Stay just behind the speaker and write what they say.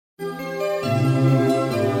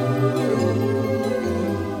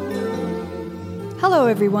Hello,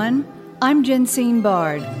 everyone. I'm Jensine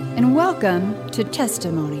Bard, and welcome to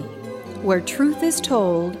Testimony, where truth is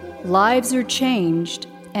told, lives are changed,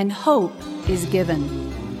 and hope is given.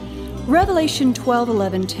 Revelation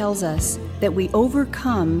 12:11 tells us that we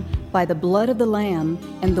overcome by the blood of the Lamb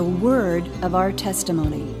and the word of our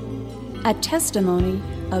testimony. A testimony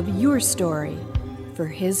of your story for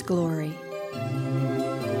His glory.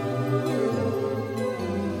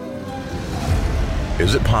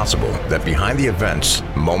 Is it possible that behind the events,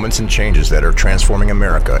 moments, and changes that are transforming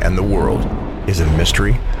America and the world is a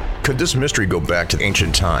mystery? Could this mystery go back to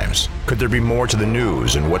ancient times? Could there be more to the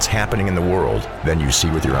news and what's happening in the world than you see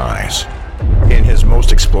with your eyes? In his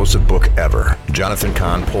most explosive book ever, Jonathan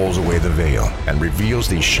Cahn pulls away the veil and reveals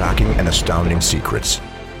these shocking and astounding secrets.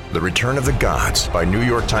 The Return of the Gods by New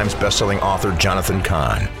York Times bestselling author Jonathan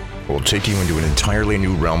Cahn will take you into an entirely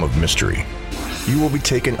new realm of mystery. You will be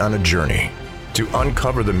taken on a journey to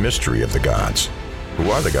uncover the mystery of the gods. Who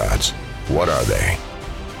are the gods? What are they?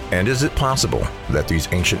 And is it possible that these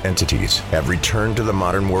ancient entities have returned to the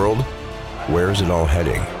modern world? Where is it all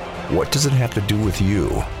heading? What does it have to do with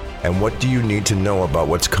you? And what do you need to know about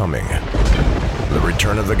what's coming? The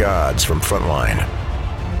Return of the Gods from Frontline.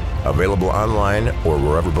 Available online or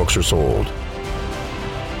wherever books are sold.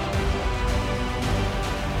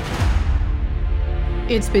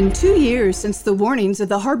 It's been 2 years since the warnings of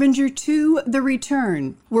the Harbinger 2, The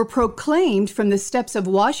Return, were proclaimed from the steps of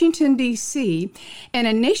Washington, D.C., and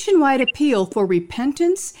a nationwide appeal for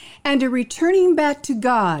repentance and a returning back to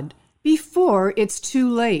God before it's too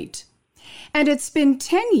late. And it's been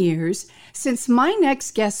 10 years since my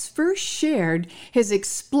next guest first shared his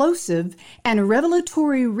explosive and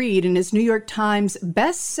revelatory read in his New York Times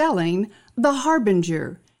best-selling The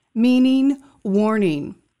Harbinger, meaning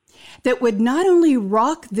warning, that would not only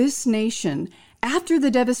rock this nation after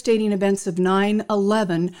the devastating events of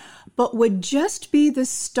 9/11, but would just be the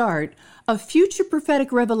start of future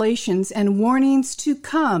prophetic revelations and warnings to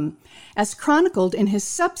come, as chronicled in his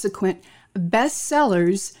subsequent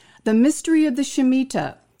bestsellers, The Mystery of the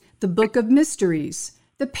Shemitah, The Book of Mysteries,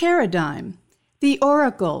 The Paradigm, The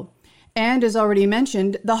Oracle, and, as already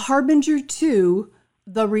mentioned, The Harbinger 2,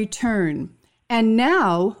 The Return. And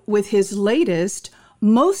now, with his latest,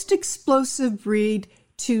 most explosive read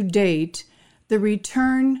to date, The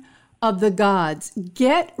Return of the Gods.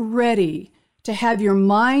 Get ready to have your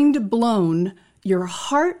mind blown, your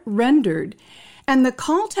heart rendered, and the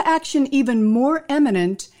call to action even more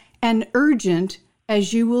eminent and urgent,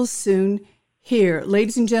 as you will soon hear.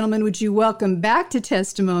 Ladies and gentlemen, would you welcome back to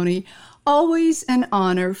Testimony, always an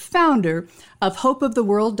honor, founder of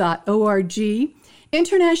hopeoftheworld.org,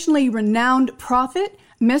 internationally renowned prophet,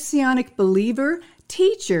 messianic believer,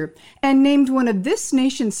 teacher, and named one of this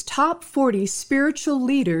nation's top 40 spiritual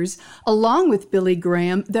leaders, along with Billy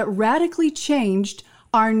Graham, that radically changed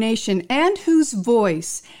our nation, and whose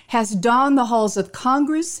voice has dawned the halls of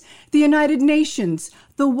Congress, the United Nations,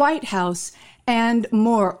 the White House, and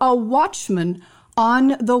more. A watchman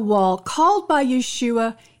on the wall, called by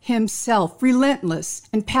Yeshua himself, relentless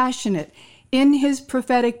and passionate in his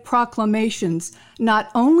prophetic proclamations, not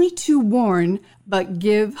only to warn, but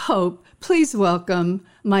give hope. Please welcome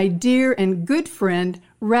my dear and good friend,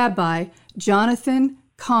 Rabbi Jonathan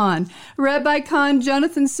Cahn. Rabbi Cahn,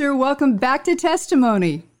 Jonathan, sir, welcome back to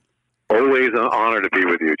Testimony. Always an honor to be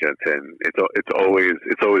with you, Jensen. It's always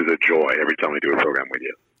a joy every time we do a program with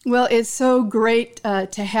you. Well, it's so great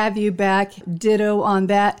to have you back. Ditto on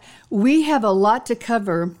that. We have a lot to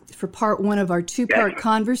cover for part one of our two-part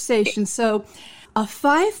conversation. So a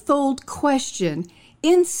five-fold question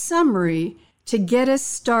in summary to get us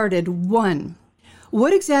started. 1,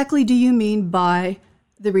 what exactly do you mean by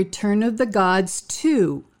the return of the gods?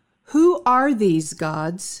 2, who are these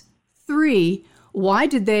gods? 3, why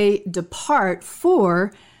did they depart?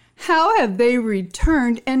 4, how have they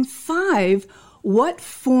returned? And 5, what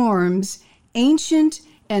forms, ancient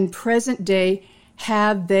and present day,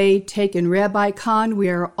 have they taken? Rabbi Cahn, we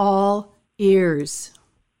are all ears.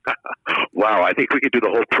 Wow, I think we could do the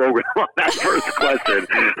whole program on that first question.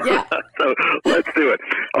 Yeah. So let's do it.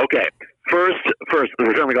 Okay. First, The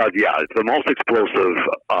Return of the Gods. Yeah, it's the most explosive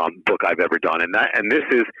book I've ever done, and this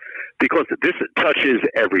is because this touches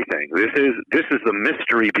everything. This is the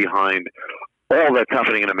mystery behind all that's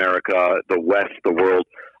happening in America, the West, the world.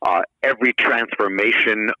 Every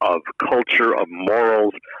transformation of culture, of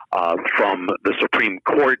morals, from the Supreme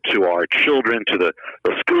Court to our children, to the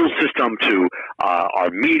school system, to our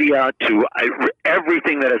media, to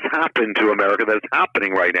everything that has happened to America, that is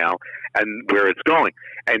happening right now, and where it's going.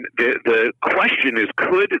 And the question is,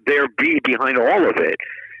 could there be behind all of it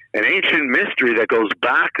an ancient mystery that goes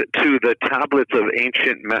back to the tablets of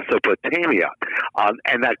ancient Mesopotamia.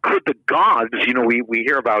 And that could the gods, we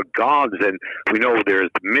hear about gods and we know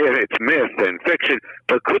it's myth and fiction,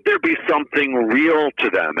 but could there be something real to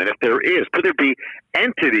them? And if there is, could there be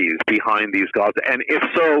entities behind these gods? And if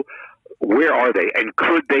so, where are they? And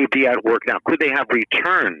could they be at work now? Could they have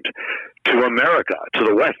returned to America, to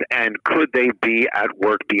the West? And could they be at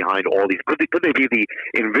work behind all these? Could they be the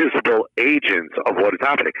invisible agents of what is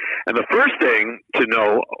happening? And the first thing to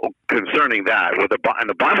know concerning that, and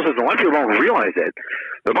the Bible says, a lot of people don't realize it,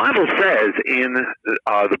 the Bible says in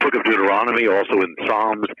the book of Deuteronomy, also in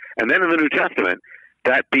Psalms, and then in the New Testament,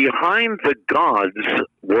 that behind the gods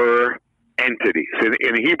were entities.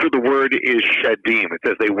 In Hebrew, the word is Shedim. It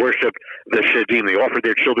says they worship the Shedim. They offered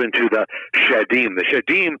their children to the Shedim. The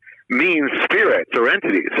Shedim means spirits or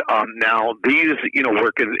entities. Now, these,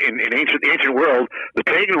 work in ancient world. The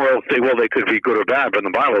pagan world say, well, they could be good or bad, but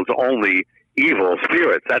in the Bible, it's only evil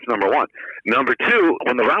spirits. That's number one. Number two,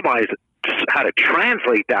 when the rabbis had to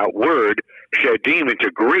translate that word Shedim into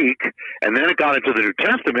Greek, and then it got into the New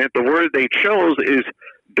Testament, the word they chose is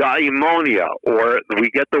daimonia, or we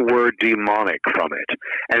get the word demonic from it.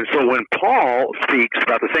 And so when Paul speaks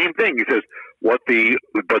about the same thing, he says, but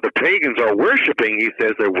the pagans are worshiping, he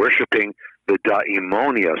says they're worshiping the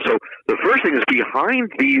daimonia. So the first thing is,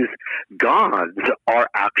 behind these gods are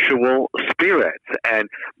actual spirits. And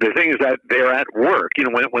the thing is that they're at work.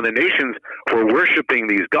 When the nations were worshiping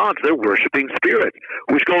these gods, they're worshiping spirits,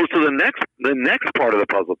 which goes to the next part of the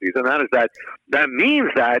puzzle piece, and that is that means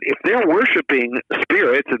that if they're worshiping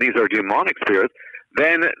spirits, and these are demonic spirits,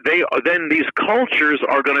 then these cultures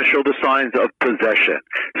are going to show the signs of possession,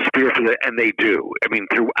 spiritually, and they do. I mean,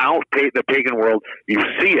 throughout the pagan world, you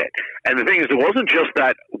see it. And the thing is, it wasn't just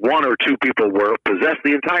that one or two people were possessed.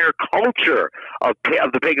 The entire culture of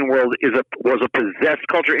the pagan world was a possessed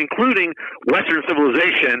culture, including Western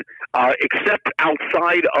civilization, except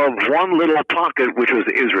outside of one little pocket, which was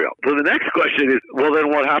Israel. So the next question is, well, then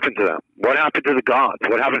what happened to them? What happened to the gods?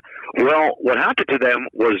 What happened? Well, what happened to them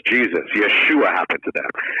was Jesus. Yeshua happened to them.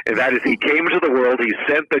 And that is, he came into the world, he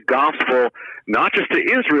sent the gospel not just to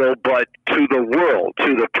Israel, but to the world,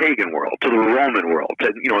 to the pagan world, to the Roman world,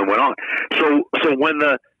 and went on. So when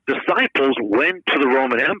the disciples went to the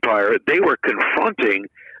Roman Empire, they were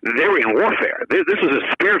in warfare. This was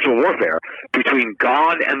a spiritual warfare between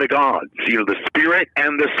God and the gods, the spirit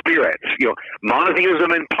and the spirits,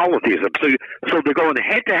 monotheism and polytheism. So they're going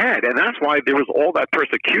head to head, and that's why there was all that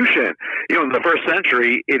persecution. In the first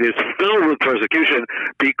century, it is filled with persecution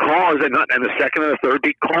because, and the second and the third,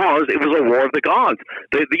 because it was a war of the gods.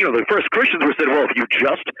 The first Christians were said, well, if you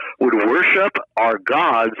just would worship our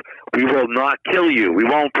gods, we will not kill you. We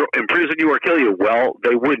won't imprison you or kill you. Well,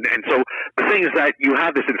 they wouldn't. And so the thing is that you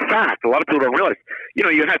have this, in fact, a lot of people don't realize,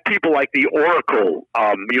 you had people like the oracle,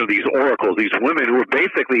 these oracles, these women who were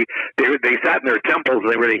basically, they sat in their temples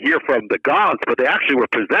and they were to hear from the gods, but they actually were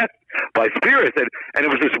possessed by spirits. And it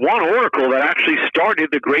was this one oracle that actually started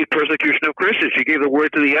the great persecution of Christians. She gave the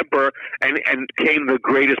word to the emperor and came the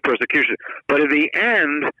greatest persecution. But at the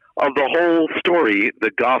end of the whole story,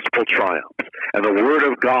 the gospel triumphs and the word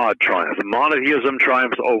of God triumphs. Monotheism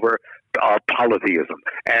triumphs over polytheism,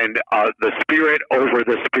 and the spirit over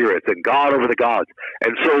the spirits, and God over the gods.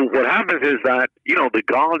 And so what happens is that the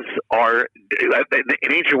gods are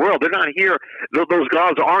in ancient world. They're not here. Those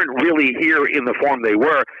gods aren't really here in the form they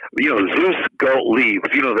were. Zeus leaves.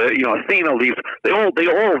 Athena leaves. They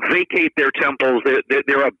all vacate their temples.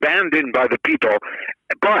 They're abandoned by the people.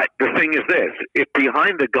 But the thing is this: if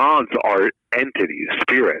behind the gods are entities,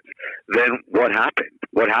 spirits, then what happened?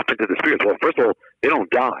 What happened to the spirits? Well, first of all, they don't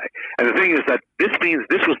die. And the thing is that this means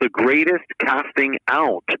this was the greatest casting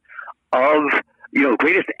out of,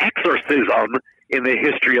 greatest exorcism in the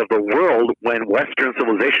history of the world, when Western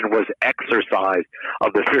civilization was exorcised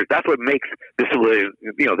of the spirit. That's what makes this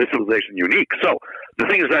civilization unique. So the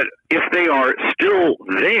thing is that if they are still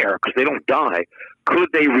there, because they don't die, could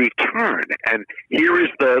they return? And here is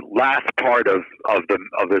the last part of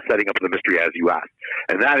the setting up of the mystery, as you asked,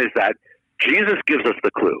 and that is that Jesus gives us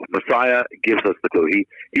the clue. Messiah gives us the clue.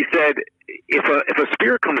 He said, if a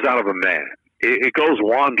spirit comes out of a man, it goes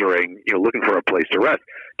wandering, looking for a place to rest.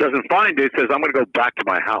 Doesn't find it, says, I'm going to go back to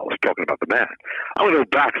my house, talking about the man. I'm going to go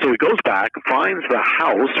back. So he goes back, finds the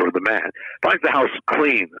house, or the man, finds the house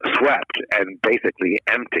clean, swept, and basically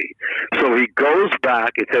empty. So he goes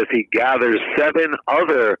back, it says he gathers 7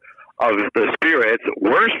 other of the spirits,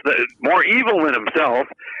 more evil than himself,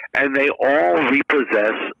 and they all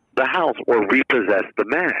repossess the house or repossess the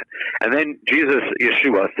man. And then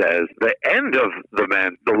Yeshua says, the end of the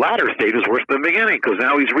man, the latter state is worse than the beginning, because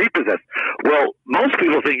now he's repossessed. Well, most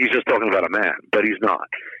people think he's just talking about a man, but he's not.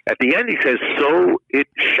 At the end, he says, so it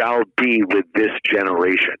shall be with this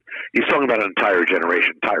generation. He's talking about an entire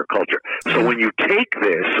generation, entire culture. So when you take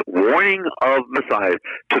this warning of Messiah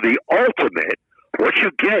to the ultimate, what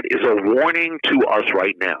you get is a warning to us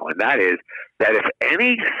right now, and that is that if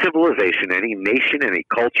any civilization, any nation, any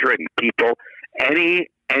culture, any people, any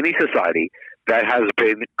society that has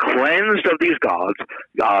been cleansed of these gods,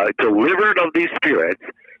 delivered of these spirits,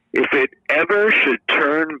 if it ever should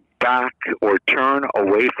turn back or turn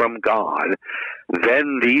away from God,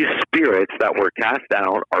 then these spirits that were cast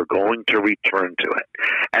out are going to return to it.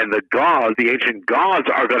 And the gods, the ancient gods,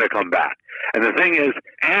 are going to come back. And the thing is,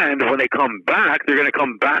 and when they come back, they're going to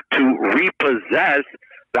come back to repossess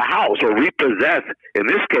the house, or repossess, in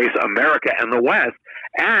this case, America and the West,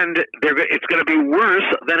 and it's going to be worse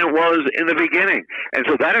than it was in the beginning. And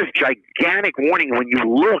so that is gigantic warning. When you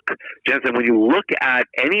look, Jensen, when you look at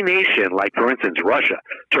any nation, like, for instance, Russia,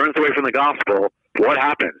 turns away from the gospel, what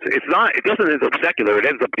happens? It doesn't end up secular, it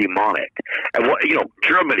ends up demonic. And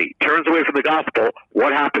Germany turns away from the gospel,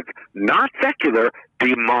 what happens? Not secular,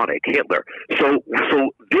 demonic, Hitler. So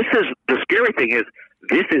this is, the scary thing is,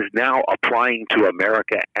 this is now applying to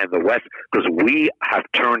America and the West, because we have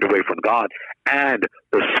turned away from God, and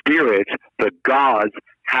the spirits, the gods,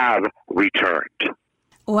 have returned.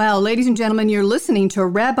 Well, ladies and gentlemen, you're listening to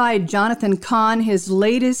Rabbi Jonathan Cahn, his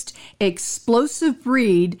latest explosive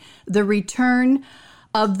read, The Return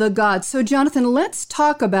of the Gods. So, Jonathan, let's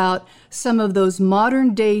talk about some of those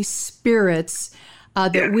modern-day spirits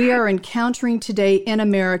that we are encountering today in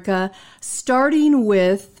America, starting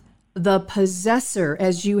with the possessor,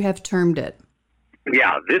 as you have termed it.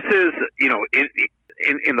 Yeah, this is,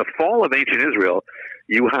 in the fall of ancient Israel,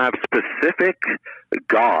 you have specific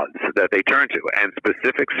gods that they turn to and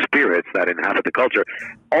specific spirits that inhabit the culture,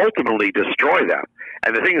 ultimately destroy them.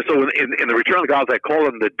 And the thing is, so in the Return of the Gods, I call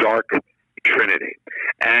them the Dark Trinity.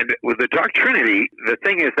 And with the Dark Trinity, the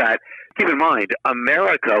thing is that, keep in mind,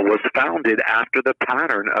 America was founded after the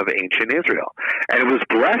pattern of ancient Israel. And it was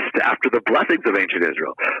blessed after the blessings of ancient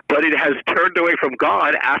Israel. But it has turned away from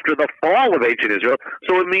God after the fall of ancient Israel.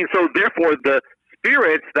 So therefore, the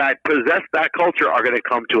spirits that possess that culture are going to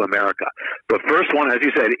come to America. The first one, as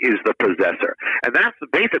you said, is the possessor. And that's the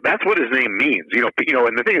basic, that's what his name means. And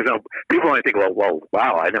the thing is, people might think, well,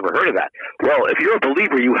 wow, I never heard of that. Well, if you're a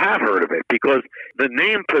believer, you have heard of it, because the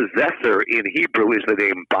name possessor in Hebrew is the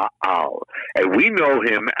name Baal, and we know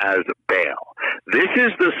him as Baal. This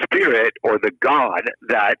is the spirit or the god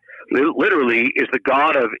that literally is the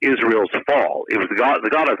God of Israel's fall. It was the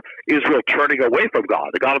God of Israel turning away from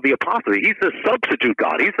God, the God of the apostasy. He's the substitute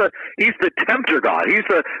God. He's the tempter God. He's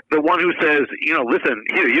the one who says, listen,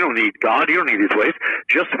 you don't need God. You don't need these ways.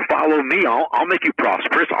 Just follow me. I'll make you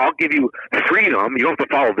prosperous. I'll give you freedom. You don't have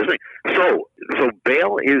to follow this thing. So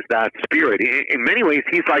Baal is that spirit. In many ways,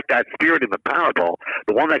 he's like that spirit in the parable,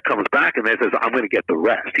 the one that comes back and then says, I'm going to get the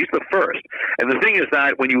rest. He's the first. And the thing is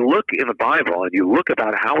that when you look in the Bible and you look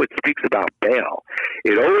about how it speaks about Baal,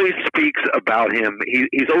 it always speaks about him.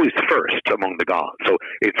 He's always first among the gods. So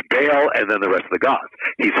it's Baal and then the rest of the gods.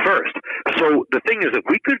 He's first. So the thing is, if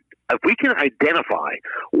we can identify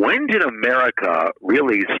when did America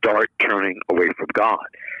really start turning away from God,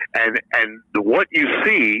 and what you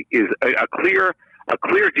see is a clear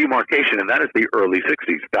demarcation, and that is the early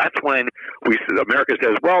 60s. That's when America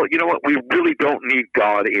says, well, you know what, we really don't need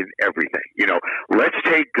God in everything. Let's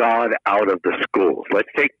take God out of the schools. Let's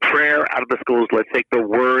take prayer out of the schools. Let's take the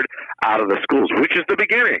word out of the schools, which is the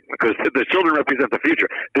beginning, because the children represent the future.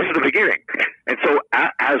 This is the beginning. And so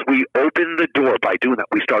as we open the door, by doing that,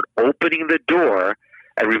 we start opening the door,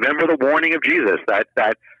 and remember the warning of Jesus, that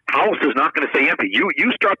house is not going to stay empty.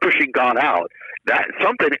 You start pushing God out, that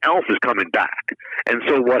something else is coming back. And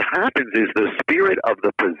so what happens is the spirit of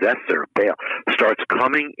the possessor, Baal, starts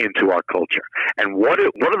coming into our culture. And what are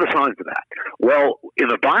the signs of that? Well, in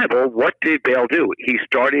the Bible, what did Baal do? He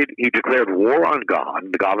declared war on God,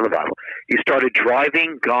 the God of the Bible. He started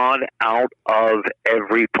driving God out of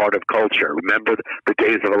every part of culture. Remember the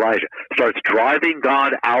days of Elijah. Starts driving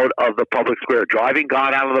God out of the public square, driving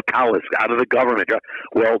God out of the palace, out of the government.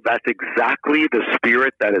 Well, that's exactly the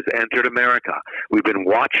spirit that has entered America. We've been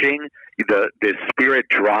watching this spirit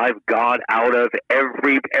drive God out of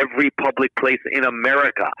every public place in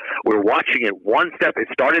America. We're watching it one step. It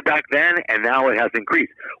started back then, and now it has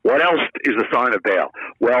increased. What else is a sign of Baal?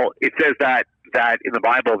 Well, it says that in the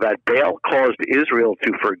Bible that Baal caused Israel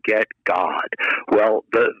to forget God. Well,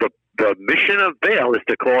 the the mission of Baal is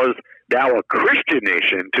to cause now a Christian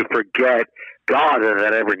nation to forget God and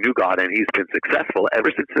that ever knew God, and he's been successful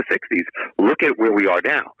ever since the 60s. Look at where we are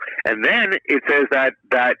now. And then it says that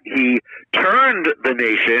he turned the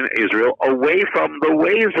nation, Israel, away from the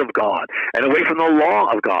ways of God and away from the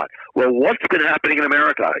law of God. Well, what's been happening in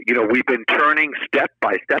America? You know, we've been turning step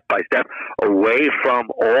by step by step away from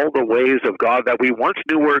all the ways of God that we once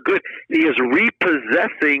knew were good. He is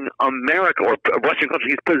repossessing America, or Western culture.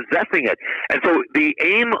 He's possessing it. And so the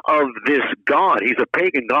aim of this God, he's a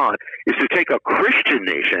pagan God, is to take a Christian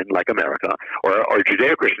nation like America, or a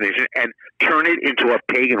Judeo-Christian nation, and turn it into a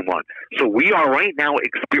pagan one. So we are right now,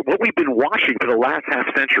 what we've been watching for the last half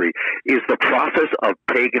century is the process of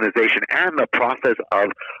paganization and the process of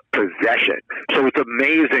possession. So it's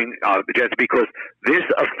amazing, Jess, because this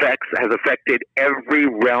has affected every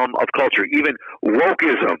realm of culture, even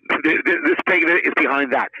wokeism. This paganism is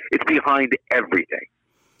behind that. It's behind everything.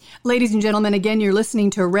 Ladies and gentlemen, again, you're listening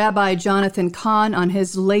to Rabbi Jonathan Cahn on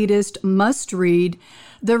his latest must-read,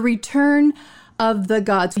 The Return of the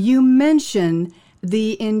Gods. You mention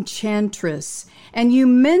the Enchantress, and you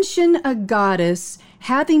mention a goddess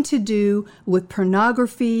having to do with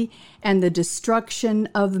pornography and the destruction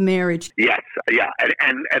of marriage. Yes, yeah,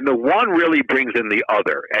 and the one really brings in the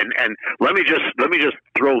other. And let me just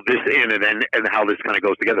throw this in and how this kind of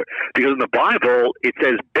goes together. Because in the Bible it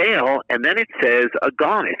says Baal, and then it says a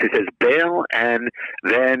goddess. It says Baal and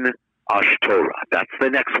then Ashtoreth. That's the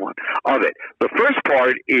next one of it. The first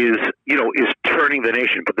part is turning the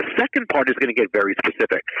nation, but the second part is going to get very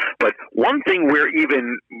specific. But one thing where,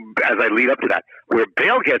 even as I lead up to that, where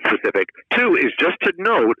Baal gets specific too, is just to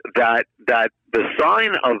note that the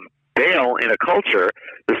sign of Baal in a culture,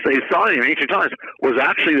 the sign in ancient times, was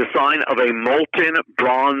actually the sign of a molten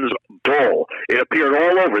bronze bull. It appeared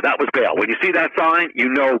all over. That was Baal. When you see that sign, you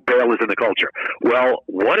know Baal is in the culture. Well,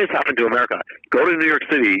 what has happened to America? Go to New York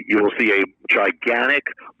City, you will see a gigantic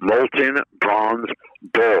molten bronze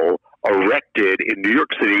bull erected in New York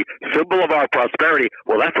City, symbol of our prosperity.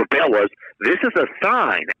 Well, that's what Baal was. This is a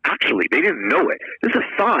sign, actually, they didn't know it. This is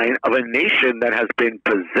a sign of a nation that has been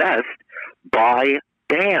possessed by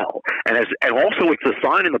Baal. And also it's a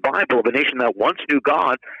sign in the Bible of a nation that once knew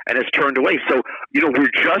God and has turned away. So,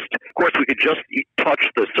 we're just, of course, we could just touch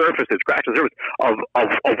the surface and scratch the surface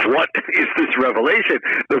of what is this revelation.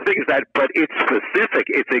 The thing is that, but it's specific,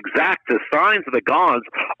 it's exact. The signs of the gods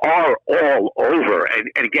are all over.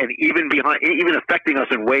 And again, even affecting us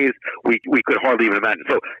in ways we could hardly even imagine.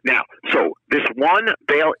 So this one,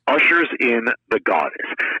 Baal ushers in the goddess.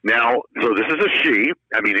 Now, so this is a she.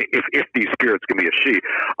 I mean, if these spirits can be a she.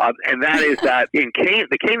 And that is that in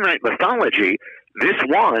the Canaanite mythology, this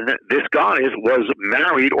goddess was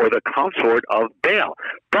married or the consort of Baal.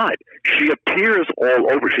 But she appears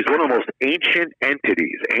all over. She's one of the most ancient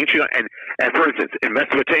entities. And for instance, in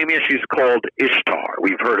Mesopotamia, she's called Ishtar.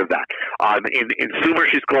 We've heard of that. In Sumer,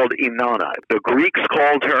 she's called Inanna. The Greeks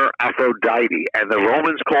called her Aphrodite, and the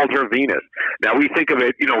Romans called her Venus. Now we think of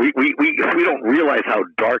it, we don't realize how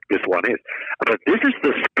dark this one is. But this is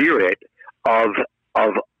the spirit of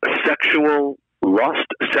sexual lust,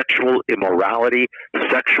 sexual immorality,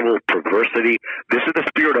 sexual perversity. This is the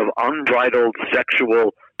spirit of unbridled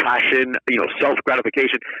sexual passion,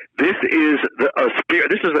 self-gratification. This is a spirit.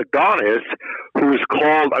 This is a goddess who is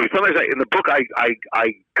called. I mean, sometimes in the book, I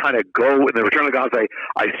kind of go in the Return of the Gods.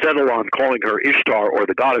 I settle on calling her Ishtar or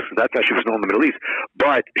the goddess. That's how she was known in the Middle East.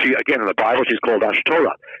 But she, again, in the Bible, she's called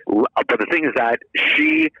Ashtoreth. But the thing is that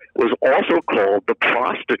she was also called the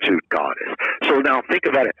prostitute goddess. So now think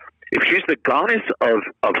about it. If she's the goddess of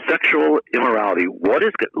sexual immorality, what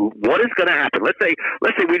is going to happen? Let's say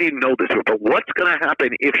we didn't know this, but what's going to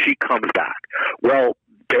happen if she comes back? Well,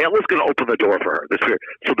 Baal is going to open the door for her, the spirit.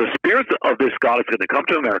 So the spirit of this goddess is going to come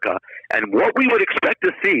to America, and what we would expect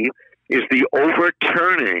to see is the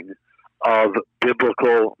overturning of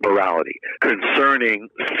biblical morality concerning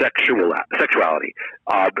sexuality,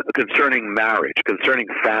 concerning marriage, concerning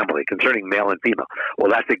family, concerning male and female.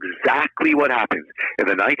 Well, that's exactly what happens. In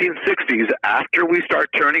the 1960s, after we start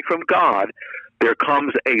turning from God, there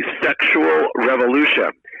comes a sexual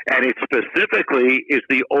revolution. And it specifically is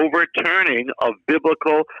the overturning of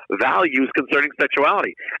biblical values concerning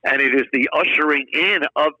sexuality. And it is the ushering in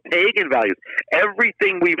of pagan values.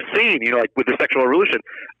 Everything we've seen, like with the sexual revolution,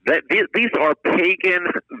 that these are pagan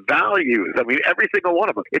values. I mean, every single one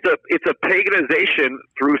of them. It's a paganization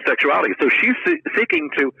through sexuality. So she's seeking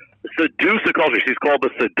to seduce the culture. She's called the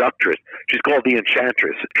seductress. She's called the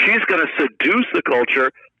enchantress. She's going to seduce the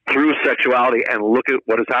culture through sexuality, and look at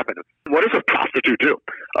what has happened. What does a prostitute do?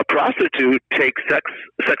 A prostitute takes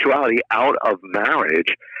sexuality out of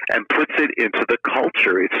marriage and puts it into the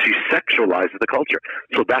culture. She sexualizes the culture.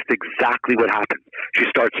 So that's exactly what happens. She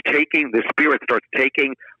starts taking, the spirit starts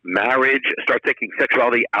taking marriage, starts taking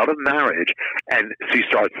sexuality out of marriage, and she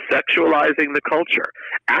starts sexualizing the culture.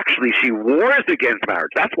 Actually, she wars against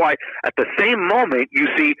marriage. That's why at the same moment you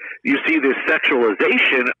see this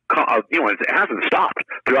sexualization of, it hasn't stopped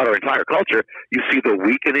throughout our entire culture. You see the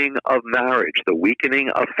weakening of marriage, the weakening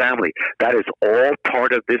of family. That is all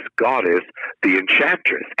part of this goddess, the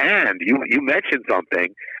enchantress. And you mentioned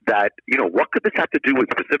something that, what could this have to do with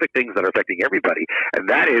specific things that are affecting everybody? And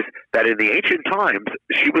that is that in the ancient times,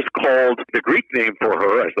 she was called, the Greek name for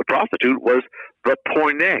her as the prostitute was the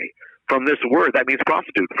porne. From this word, that means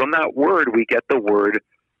prostitute. From that word, we get the word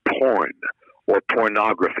porn or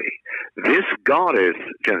pornography. This goddess,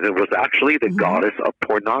 Jensen, was actually the goddess of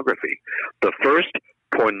pornography. The first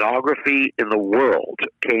pornography in the world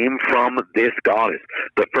came from this goddess.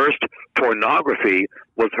 The first pornography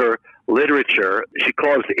was her literature. She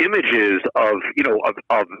caused images of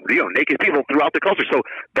naked people throughout the culture. So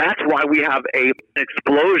that's why we have an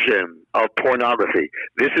explosion of pornography.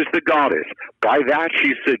 This is the goddess. By that,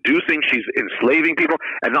 she's seducing, she's enslaving people.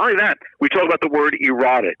 And not only that, we talk about the word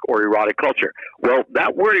erotic or erotic culture. Well,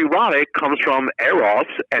 that word erotic comes from eros,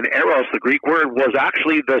 and eros, the Greek word, was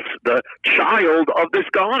actually the child of this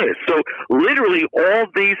goddess. So literally all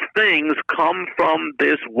these things come from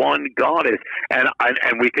this one goddess. And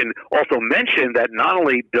we can also mention that not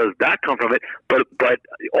only does that come from it, but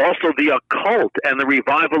also the occult and the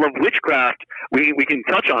revival of witchcraft, we can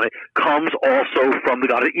touch on it, comes also from the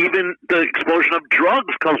goddess. Even the explosion of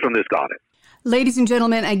drugs comes from this goddess. Ladies and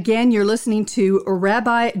gentlemen, again, you're listening to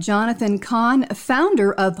Rabbi Jonathan Cahn,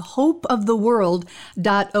 founder of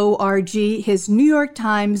hopeoftheworld.org. His New York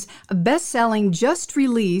Times best-selling, just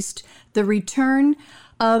released, The Return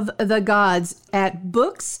of the Gods, at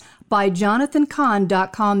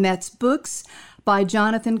booksbyjonathancahn.com. That's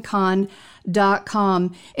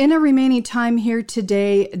booksbyjonathancahn.com. In our remaining time here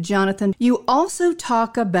today, Jonathan, you also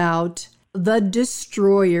talk about the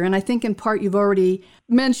destroyer. And I think in part you've already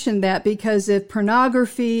mentioned that, because if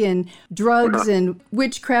pornography and drugs and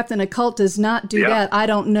witchcraft and occult does not do that, I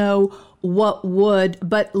don't know what would.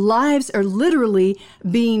 But lives are literally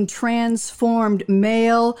being transformed.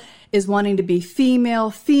 Male is wanting to be female.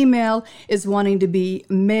 Female is wanting to be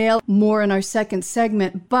male. More in our second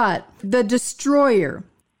segment. But the destroyer.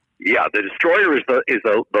 Yeah, the destroyer is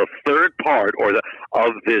the third part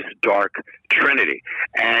of this dark trinity.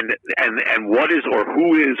 And what is or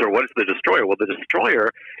who is or what is the destroyer? Well, the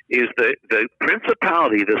destroyer is the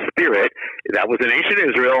principality, the spirit that was in ancient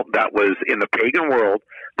Israel, that was in the pagan world,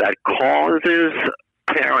 that causes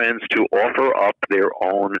parents to offer up their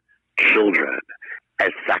own children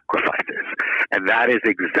as sacrifices. And that is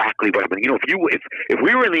exactly what happened. If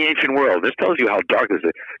we were in the ancient world, this tells you how dark this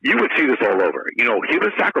is, you would see this all over.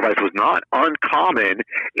 Human sacrifice was not uncommon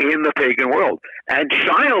in the pagan world. And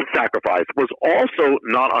child sacrifice was also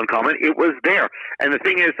not uncommon. It was there. And the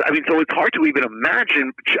thing is, so it's hard to even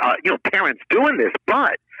imagine, parents doing this,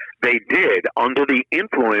 but they did under the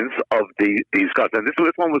influence of these gods. And this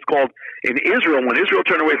one was called, in Israel, when Israel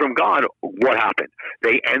turned away from God, what happened?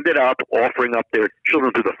 They ended up offering up their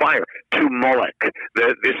children to the fire, to Molech.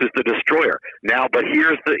 This is the destroyer. Now, but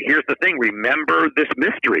here's the thing. Remember this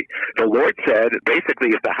mystery. The Lord said,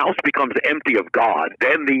 basically, if the house becomes empty of God,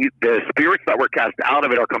 then the spirits that were cast out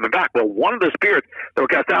of it are coming back. Well, one of the spirits that were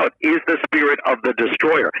cast out is the spirit of the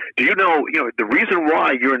destroyer. Do you know, the reason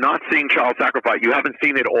why you're not seeing child sacrifice, you haven't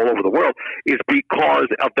seen it all over the world, is because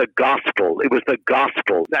of the gospel. It was the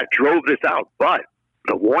gospel that drove this out. But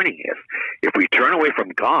the warning is, if we turn away from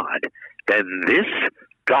God, then this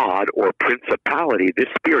God or principality, this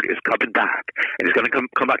spirit is coming back. And it's going to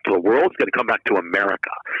come back to the world. It's going to come back to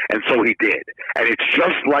America. And so he did. And it's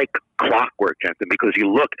just like clockwork, Jensen, because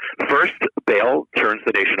you look, first, Baal turns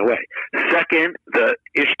the nation away. Second, the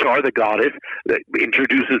Ishtar, the goddess, that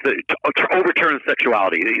overturns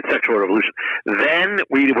sexuality, the sexual revolution. Then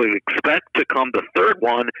we would expect to come the third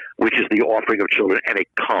one, which is the offering of children, and it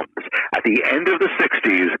comes. At the end of the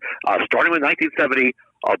 60s, starting with 1970,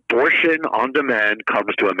 abortion on demand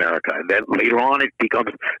comes to America, and then later on it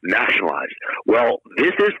becomes nationalized. Well,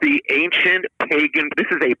 this is the ancient pagan, this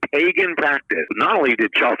is a pagan practice. Not only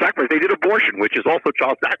did child sacrifice, they did abortion, which is also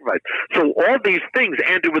child sacrifice. So all these things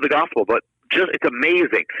ended with the gospel, but it's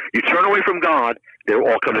amazing. You turn away from God, they're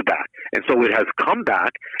all coming back. And so it has come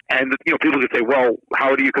back, and people could say, well,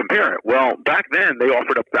 how do you compare it? Well, back then they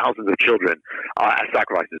offered up thousands of children as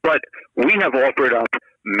sacrifices, but we have offered up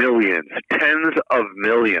millions, tens of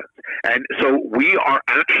millions. And so we are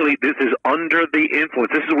actually, this is under the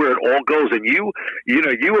influence. This is where it all goes. And you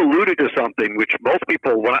alluded to something which most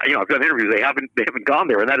people, when I've done interviews, they haven't gone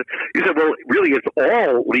there. And that is, you said, well, really, it's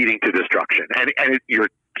all leading to destruction. And you're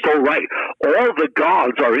so right. All the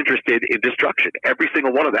gods are interested in destruction. Every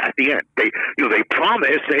single one of them. At the end, they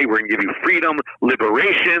promise, hey, we're going to give you freedom,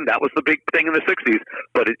 liberation. That was the big thing in the 60s.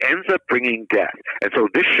 But it ends up bringing death. And so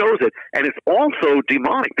this shows it. And it's also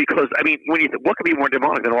demonic because, what could be more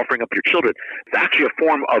demonic than offering up your children? It's actually a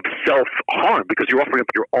form of self-harm because you're offering up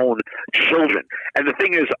your own children. And the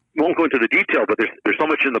thing is, I won't go into the detail, but there's so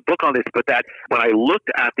much in the book on this, but that when I looked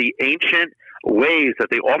at the ancient ways that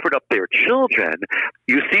they offered up their children,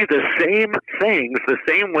 you see the same things, the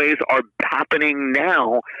same ways are happening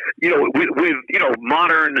now, with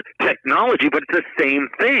modern technology, but it's the same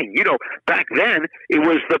thing. Back then it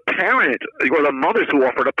was the parent or the mothers who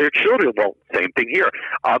offered up their children. Well, same thing here.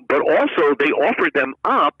 But also they offered them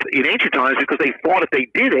up in ancient times because they thought if they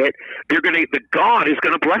did it, the God is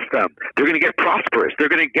going to bless them. They're going to get prosperous. They're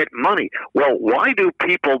going to get money. Well, why do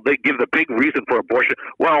they give the big reason for abortion?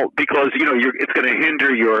 Well, because, it's going to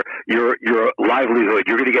hinder your livelihood.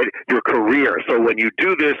 You're going to get your career. So when you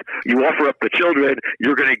do this, you offer up the children,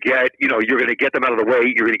 you're going to get them out of the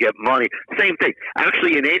way. You're going to get money. Same thing.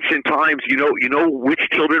 Actually, in ancient times, you know which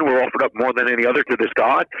children were offered up more than any other to this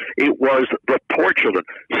God? It was the poor children.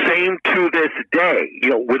 Same to this day,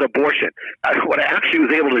 with abortion. What I actually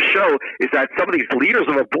was able to show is that some of these leaders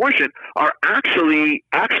of abortion are actually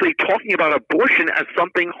talking about abortion as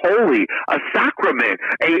something holy, a sacrament,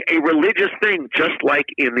 a religious thing, just like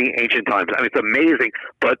in the ancient times. It's amazing,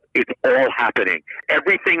 but it's all happening.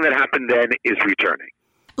 Everything that happened then is returning.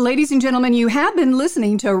 Ladies and gentlemen, you have been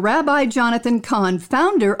listening to Rabbi Jonathan Cahn,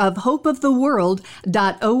 founder of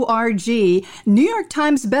hopeoftheworld.org, New York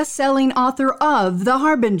Times bestselling author of The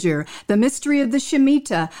Harbinger, The Mystery of the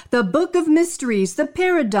Shemitah, The Book of Mysteries, The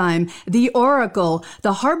Paradigm, The Oracle,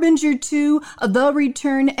 The Harbinger 2, The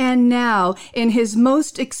Return, and now, in his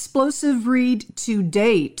most explosive read to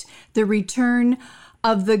date, The Return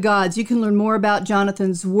of the Gods. You can learn more about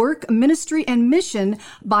Jonathan's work, ministry, and mission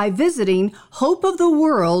by visiting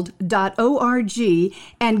hopeoftheworld.org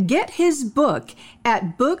and get his book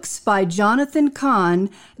at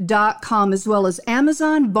booksbyjonathancahn.com, as well as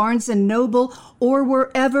Amazon, Barnes & Noble, or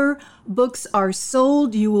wherever books are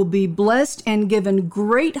sold. You will be blessed and given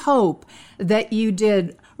great hope that you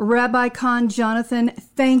did. Rabbi Cahn, Jonathan,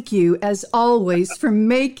 thank you, as always, for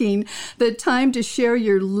making the time to share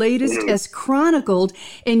your latest as chronicled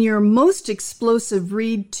in your most explosive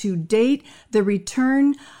read to date, The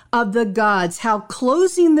Return of the Gods, how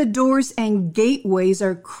closing the doors and gateways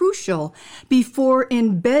are crucial before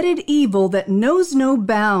embedded evil that knows no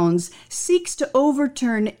bounds seeks to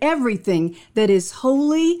overturn everything that is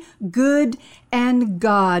holy, good, and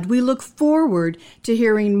God. We look forward to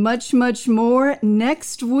hearing much, much more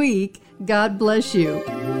next week. God bless you.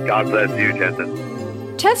 God bless you, Jensen.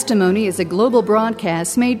 Testimony is a global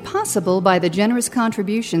broadcast made possible by the generous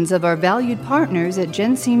contributions of our valued partners at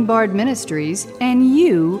Jensine Bard Ministries and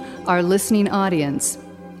you, our listening audience.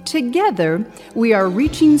 Together, we are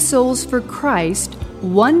reaching souls for Christ,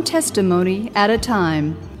 one testimony at a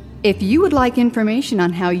time. If you would like information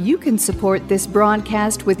on how you can support this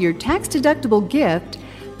broadcast with your tax-deductible gift,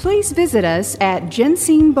 please visit us at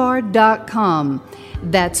jensinebard.com.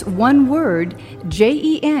 That's one word,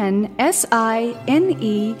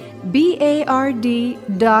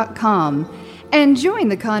 JENSINEBARD.com. And join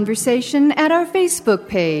the conversation at our Facebook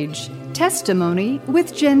page, Testimony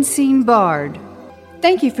with Jensine Bard.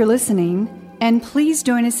 Thank you for listening, and please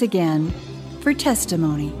join us again for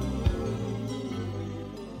Testimony.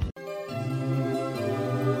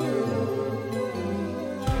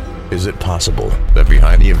 Is it possible that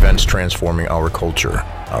behind the events transforming our culture,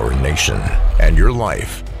 our nation, and your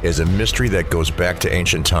life is a mystery that goes back to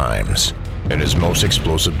ancient times? In his most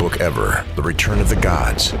explosive book ever, The Return of the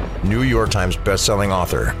Gods, New York Times bestselling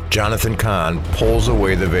author Jonathan Cahn pulls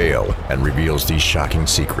away the veil and reveals these shocking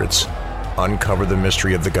secrets. Uncover the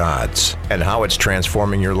mystery of the gods and how it's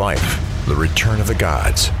transforming your life. The Return of the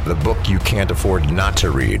Gods, the book you can't afford not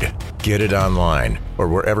to read. Get it online or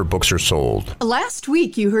wherever books are sold. Last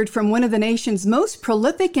week, you heard from one of the nation's most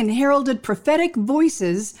prolific and heralded prophetic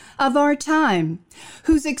voices of our time,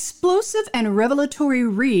 whose explosive and revelatory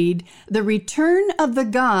read, The Return of the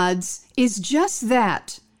Gods, is just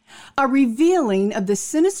that. A revealing of the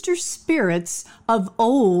sinister spirits of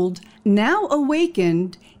old, now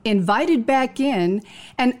awakened, invited back in,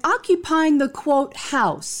 and occupying the, quote,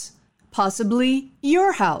 house, possibly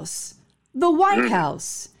your house, the White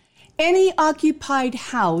House, any occupied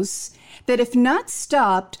house that, if not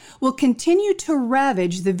stopped, will continue to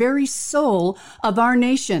ravage the very soul of our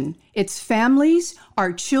nation, its families,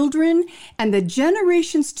 our children, and the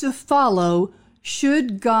generations to follow,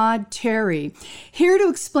 should God tarry. Here to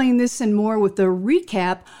explain this and more with a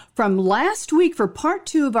recap from last week for part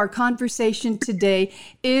 2 of our conversation today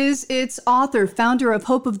is its author, founder of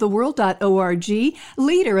hopeoftheworld.org,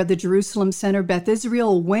 leader of the Jerusalem Center, Beth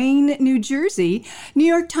Israel, Wayne, New Jersey, New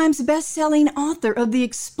York Times bestselling author of the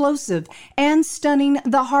explosive and stunning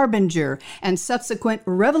The Harbinger, and subsequent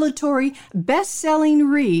revelatory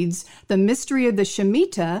bestselling reads The Mystery of the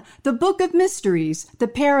Shemitah, The Book of Mysteries, The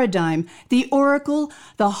Paradigm, The Oracle,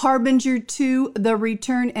 The Harbinger 2, The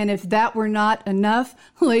Return, and if that were not enough,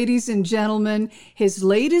 ladies and gentlemen, his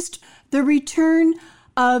latest, The Return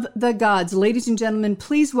of the Gods. Ladies and gentlemen,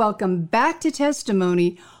 please welcome back to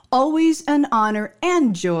Testimony, always an honor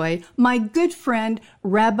and joy, my good friend,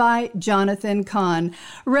 Rabbi Jonathan Cahn.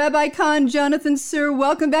 Rabbi Cahn, Jonathan, sir,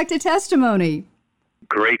 welcome back to Testimony.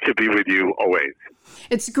 Great to be with you always.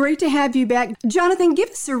 It's great to have you back. Jonathan, give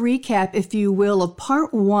us a recap, if you will, of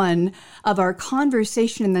part 1 of our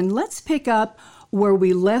conversation, and then let's pick up where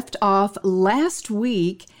we left off last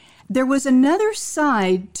week. There was another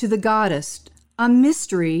side to the goddess, a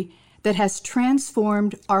mystery that has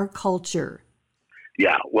transformed our culture.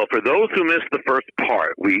 Yeah, well, for those who missed the first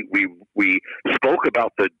part, we spoke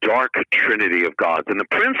about the dark trinity of gods and the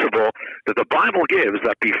principle that the Bible gives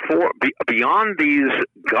that beyond these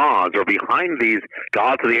gods or behind these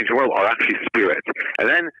gods of the ancient world are actually spirits. And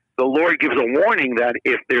then the Lord gives a warning that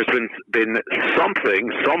if there's been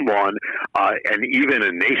something, someone, and even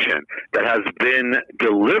a nation that has been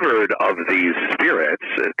delivered of these spirits,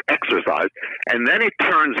 exorcised, and then it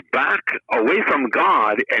turns back away from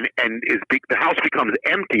God and the house becomes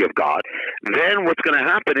empty of God, then what's going to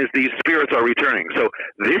happen is these spirits are returning. So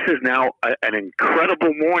this is now an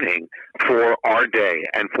incredible warning for our day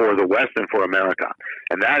and for the West and for America.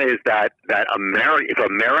 And that is that if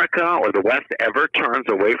America or the West ever turns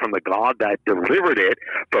away from the God that delivered it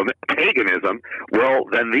from paganism, well,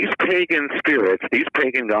 then these pagan spirits, these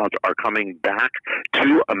pagan gods are coming back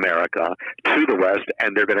to America, to the West,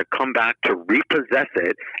 and they're going to come back to repossess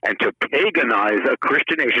it and to paganize a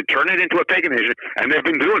Christian nation, turn it into a pagan nation, and they've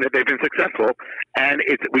been doing it. They've been successful, and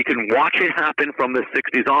we can watch it happen from the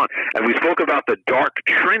 60s on. And we spoke about the dark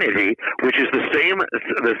trinity, which is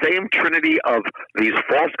the same trinity of these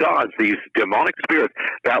false gods, these demonic spirits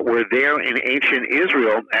that were there in ancient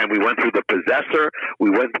Israel. And we went through the possessor,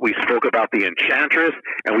 we spoke about the enchantress,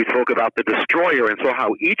 and we spoke about the destroyer, and so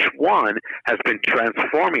how each one has been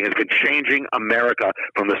transforming, has been changing America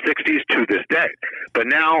from the 60s to this day. But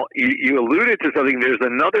now you alluded to something. There's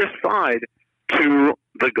another side to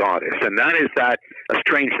the goddess, and that is that a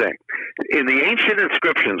strange thing. In the ancient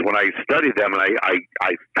inscriptions, when I studied them and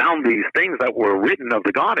I found these things that were written of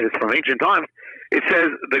the goddess from ancient times, it says,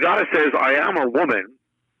 the goddess says, I am a woman,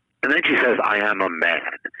 and then she says, I am a man.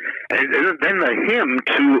 And then the hymn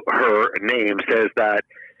to her name says that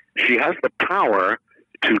she has the power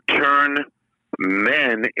to turn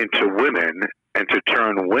men into women and to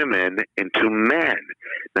turn women into men.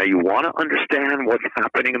 Now, you want to understand what's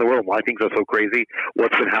happening in the world, why things are so crazy,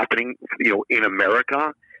 what's been happening, in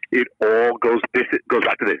America. It all goes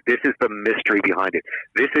back to this. This is the mystery behind it.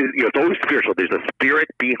 This is, it's always spiritual. There's a spirit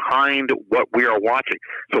behind what we are watching.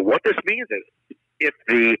 So what this means is, if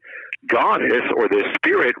the goddess or the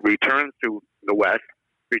spirit returns to the West,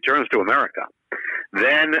 returns to America,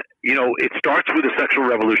 then, it starts with the sexual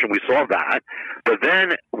revolution. We saw that. But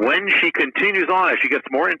then when she continues on, as she gets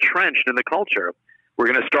more entrenched in the culture, we're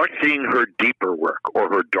going to start seeing her deeper work or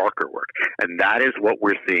her darker work. And that is what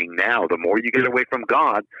we're seeing now. The more you get away from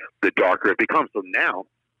God, the darker it becomes. So now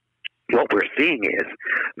what we're seeing is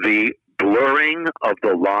the blurring of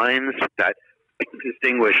the lines that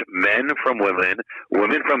distinguish men from women,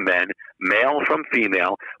 women from men, male from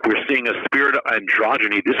female. We're seeing a spirit of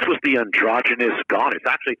androgyny. This was the androgynous goddess.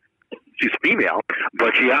 Actually, she's female,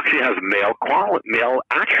 but she actually has male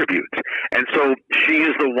attributes. And so she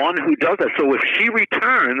is the one who does that. So if she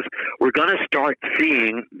returns, we're going to start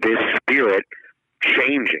seeing this spirit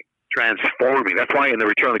changing, transforming. That's why in the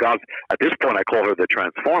Return of the Gods, at this point, I call her the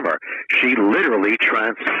transformer. She literally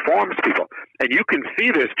transforms people. And you can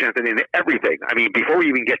see this, Jensen, in everything. I mean, before we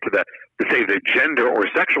even get to the gender or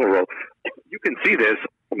sexual role, you can see this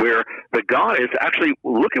where the goddess actually,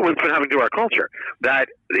 look at what's been happening to our culture, that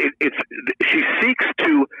she seeks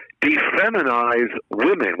to defeminize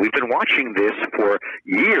women. We've been watching this for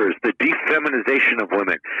years, the defeminization of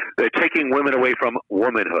women. They're taking women away from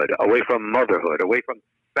womanhood, away from motherhood, away from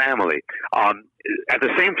family. At the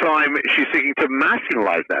same time, she's seeking to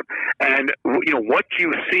masculinize them. And, what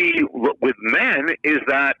you see with men is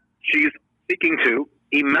that she's seeking to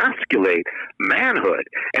emasculate manhood.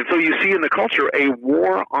 And so you see in the culture a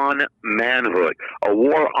war on manhood, a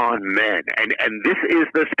war on men. And this is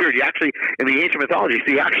the spirit. You actually, in the ancient mythology,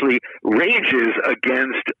 she actually rages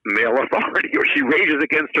against male authority, or she rages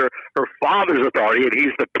against her father's authority, and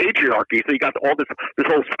he's the patriarchy. So you got all this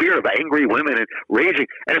whole spirit of angry women and raging.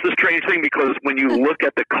 And it's a strange thing, because when you look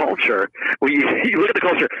at the culture, when you look at the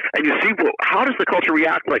culture and you see, well, how does the culture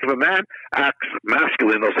react? Like, if a man acts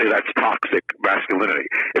masculine, they'll say that's toxic masculinity.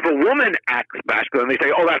 If a woman acts masculine, they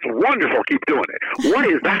say, "Oh, that's wonderful. Keep doing it." What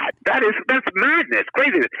is that? That's madness,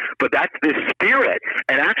 craziness. But that's this spirit.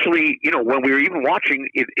 And actually, when we were even watching,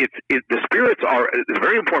 the spirits are a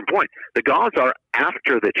very important point. The gods are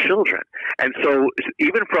after the children, and so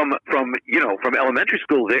even from elementary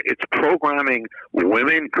school, it's programming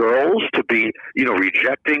women, girls to be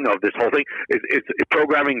rejecting of this whole thing. It's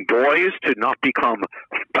programming boys to not become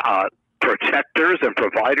protectors and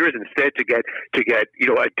providers, instead to get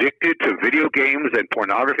addicted to video games and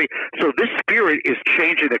pornography. So this spirit is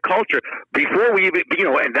changing the culture before we even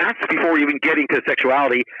and that's before we even getting to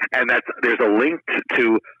sexuality, and there's a link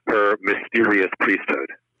to her mysterious priesthood.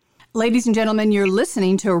 Ladies and gentlemen, you're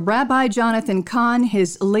listening to Rabbi Jonathan Cahn,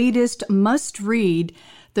 his latest must-read,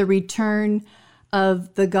 The Return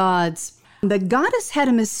of the Gods. The goddess had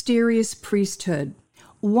a mysterious priesthood.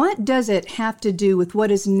 What does it have to do with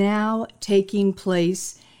what is now taking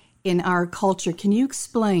place in our culture? Can you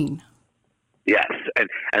explain? Yes,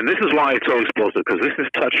 and this is why it's so explosive, because this is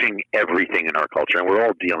touching everything in our culture, and we're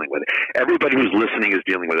all dealing with it. Everybody who's listening is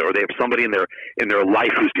dealing with it, or they have somebody in their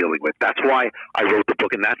life who's dealing with it. That's why I wrote the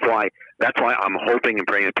book, and that's why I'm hoping and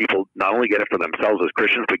praying that people not only get it for themselves as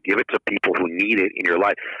Christians, but give it to people who need it in your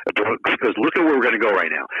life. Because look at where we're going to go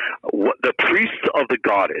right now. The priests of the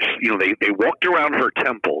goddess, they walked around her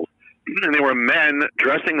temples, and they were men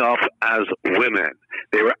dressing up as women.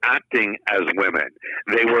 They were acting as women.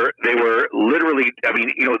 They were literally,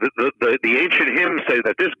 the ancient hymns say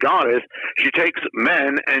that this goddess, she takes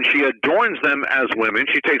men and she adorns them as women.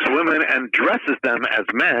 She takes women and dresses them as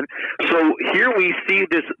men. So here we see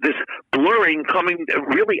this blurring coming,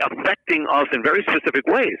 really affecting us in very specific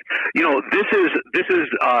ways. This is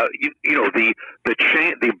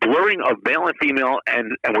the blurring of male and female,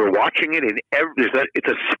 and we're watching it in it's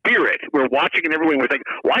a spirit. We're watching it everywhere. We're thinking,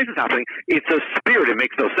 why is this happening? It's a spirit. It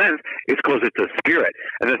makes no sense. It's because it's a spirit.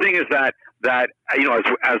 And the thing is that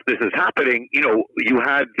as this is happening, you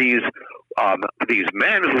had these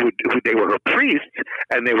men who they were her priests,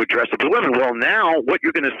 and they would dress up as women. Well, now what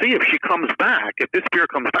you're going to see, if she comes back, if this spirit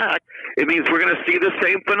comes back, it means we're going to see the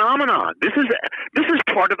same phenomenon. This is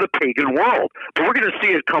part of the pagan world, but we're going to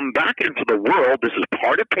see it come back into the world. This is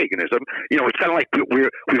part of paganism. It's kind of like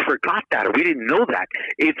we forgot that, or we didn't know that.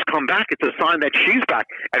 It's come back. It's a sign that she's back.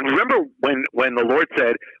 And remember when the Lord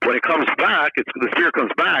said, when it comes back, the spirit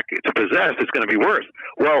comes back to possess, it's going to be worse.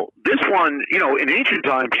 Well, this one, in ancient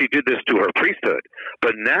times, she did this to her priesthood,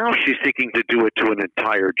 but now she's seeking to do it to an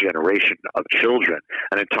entire generation of children,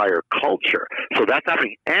 an entire culture. So that's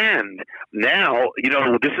happening. And now,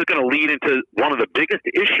 this is going to lead into one of the biggest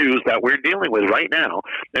issues that we're dealing with right now,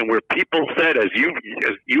 and where people said, as you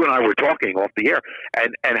and I were talking off the air,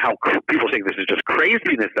 and how people saying this is just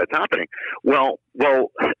craziness that's happening. Well,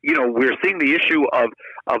 we're seeing the issue of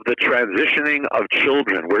the transitioning of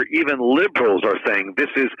children, where even liberals are saying this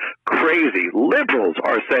is crazy. Liberals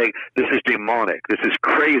are saying this is demonic. This is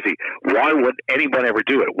crazy. Why would anyone ever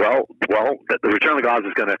do it? Well, the Return of the Gods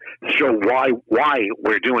is going to show why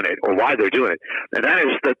we're doing it, or why they're doing it. And that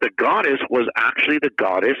is that the goddess was actually the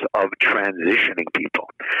goddess of transitioning people.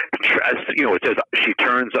 It says she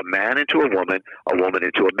turns a man into a woman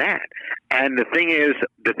into a man. And the thing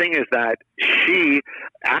is that she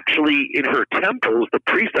actually, in her temples, the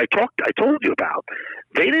priests I told you about,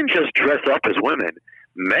 they didn't just dress up as women.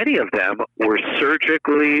 Many of them were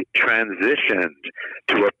surgically transitioned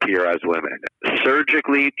to appear as women.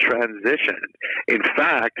 Surgically transitioned. In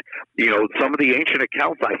fact, some of the ancient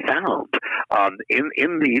accounts I found in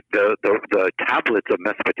the tablets of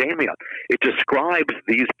Mesopotamia, it describes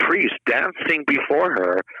these priests dancing before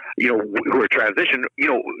her, who are transitioned,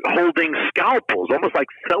 holding scalpels, almost like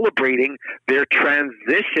celebrating their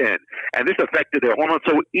transition. And this affected their hormones.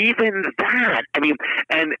 So even that, we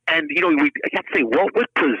have to say, what would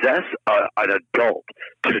possess an adult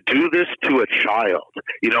to do this to a child?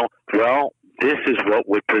 Well, this is what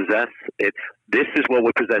would possess it. This is what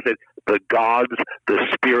would possess it. The gods, the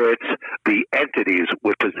spirits, the entities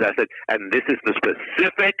would possess it. And this is the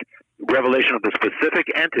specific revelation of the specific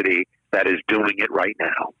entity that is doing it right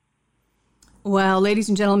now. Well, ladies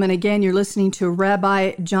and gentlemen, again, you're listening to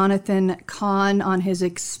Rabbi Jonathan Cahn on his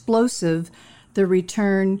explosive, The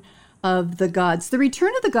Return of the Gods. The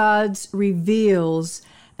Return of the Gods reveals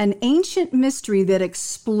an ancient mystery that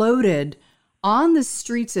exploded on the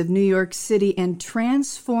streets of New York City and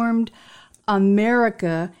transformed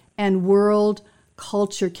America and world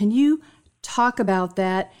culture. Can you talk about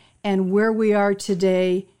that and where we are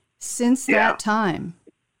today since that time?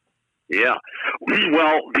 Yeah.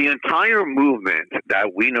 Well, the entire movement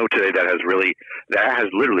that we know today that has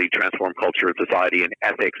literally transformed culture and society and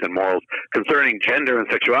ethics and morals concerning gender and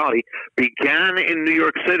sexuality began in New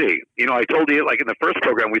York City. You know, I told you, like in the first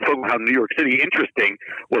program, we spoke about how New York City, interesting,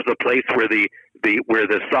 was the place where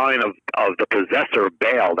the sign of the possessor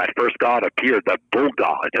Baal, that first god, appeared, the bull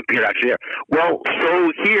god appeared actually there. Well,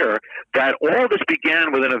 so here, that all this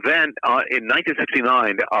began with an event in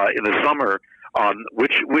 1969 in the summer,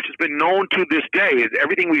 which has been known to this day.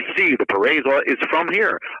 Everything we see, the parades, is from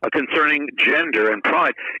here. Concerning gender and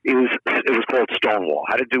pride, it was called Stonewall.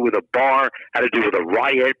 Had to do with a bar, had to do with a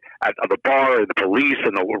riot at the bar, and the police,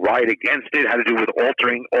 and the riot against it. Had to do with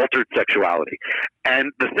altered sexuality.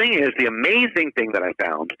 And the thing is, the amazing thing that I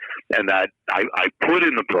found, and that I put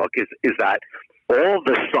in the book, is that all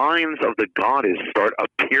the signs of the goddess start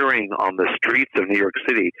appearing on the streets of New York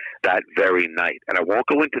City that very night. And I won't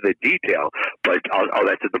go into the detail, but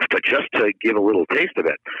but just to give a little taste of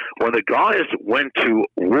it, when the goddess went to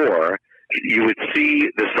war, you would see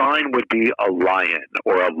the sign would be a lion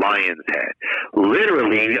or a lion's head.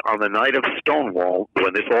 Literally, on the night of Stonewall,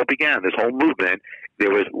 when this all began, this whole movement,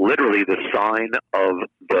 there was literally the sign of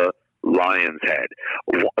the lion's head.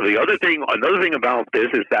 Another thing about this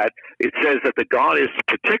is that it says that the goddess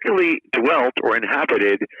particularly dwelt or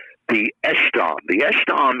inhabited the Eshtam. The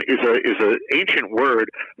Eshtam is an ancient word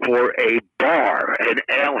for a bar, an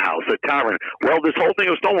alehouse, a tavern. Well, this whole thing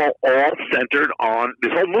of Stonewall all centered on,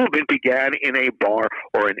 this whole movement began in a bar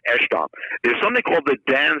or an Eshtam. There's something called the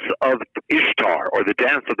Dance of Ishtar, or the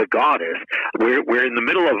Dance of the Goddess, where in the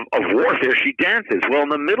middle of warfare she dances. Well, in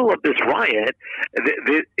the middle of this riot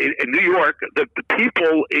in New York, the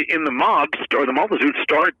people in the mobs, or the multitude,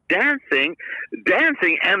 start dancing,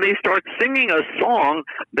 and they start singing a song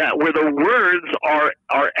where the words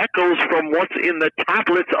are echoes from what's in the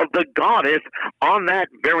tablets of the goddess on that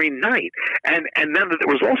very night. And then there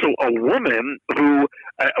was also a woman who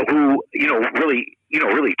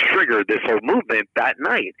really triggered this whole movement that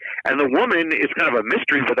night. And the woman is kind of a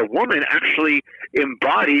mystery, but the woman actually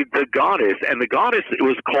embodied the goddess, and the goddess, it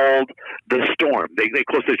was called the storm. They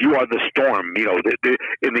close it, you are the storm. You know,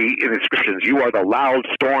 in the inscriptions, you are the loud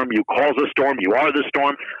storm, you cause a storm, you are the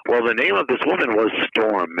storm. Well, the name of this woman was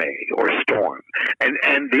Storm May, or Storm.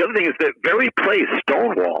 And the other thing is that very place,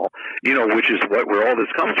 Stonewall, which is where all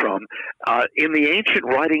this comes from, in the ancient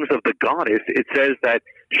writings of the goddess, it says that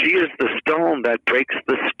she is the stone that breaks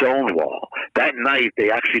the stone wall. That night, they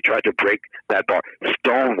actually tried to break that bar,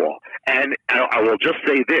 Stonewall. And I will just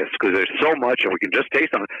say this, because there's so much, and we can just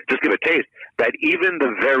give a taste, that even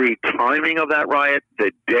the very timing of that riot,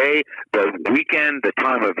 the day, the weekend, the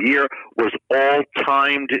time of year, was all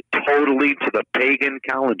timed totally to the pagan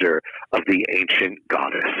calendar of the ancient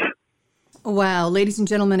goddess. Wow. Ladies and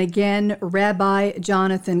gentlemen, again, Rabbi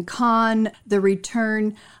Jonathan Cahn, The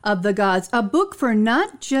Return of the Gods, a book for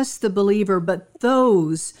not just the believer, but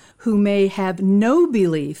those who may have no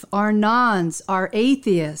belief, are nones, are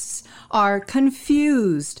atheists, are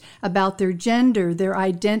confused about their gender, their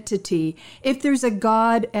identity, if there's a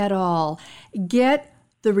God at all. Get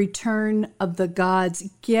The Return of the Gods.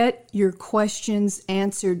 Get your questions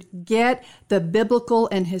answered. Get the biblical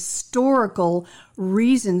and historical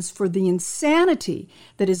reasons for the insanity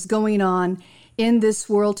that is going on in this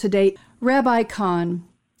world today. Rabbi Cahn,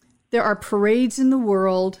 there are parades in the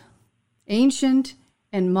world, ancient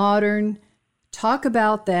and modern. Talk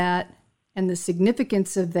about that and the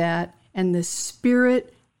significance of that and the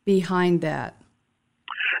spirit behind that.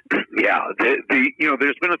 Yeah,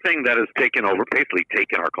 there's been a thing that has basically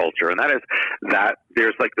taken our culture, and that is that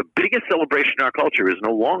there's like the biggest celebration in our culture is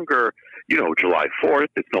no longer, July 4th.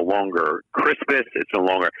 It's no longer Christmas. It's no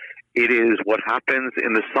longer. It is what happens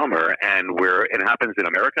in the summer, and where it happens in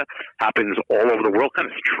America, happens all over the world. Kind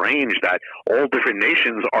of strange that all different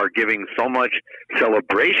nations are giving so much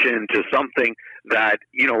celebration to something that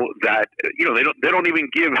they don't even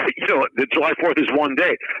give. The July 4th is one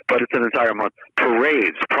day, but it's an entire month.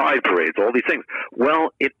 Parades, pride parades, all these things. Well,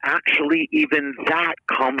 it actually, even that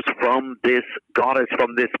comes from this goddess,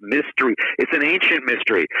 from this mystery. It's an ancient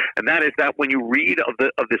mystery, and that is that when you read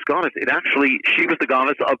of this goddess, she was the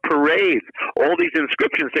goddess of parade. parades. All these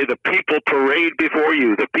inscriptions say the people parade before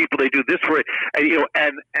you. The people, they do this for, and you know,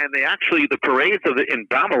 and they actually, the parades in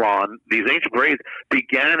Babylon, these ancient parades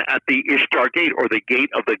began at the Ishtar Gate, or the gate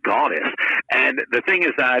of the goddess. And the thing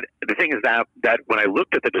is that when I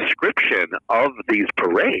looked at the description of these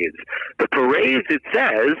parades, the parades, it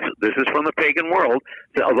says, this is from the pagan world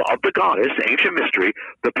of the goddess, ancient mystery.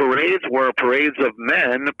 The parades were parades of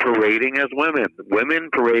men parading as women, women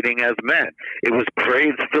parading as men. It was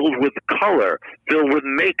parades filled with color, filled with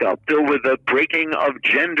makeup, filled with the breaking of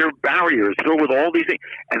gender barriers, filled with all these things.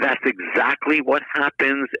 And that's exactly what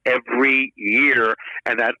happens every year,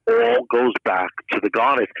 and that all goes back to the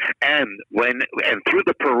goddess. And through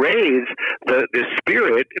the parades, the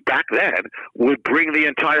spirit back then would bring the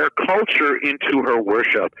entire culture into her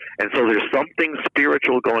worship. And so there's something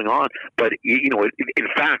spiritual going on. But you know, in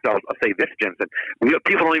fact, I'll say this, Jensen,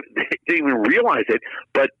 people didn't even realize it,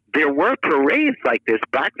 but there were parades like this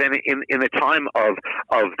back then in the time of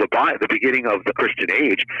the beginning of the Christian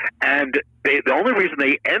age, and the only reason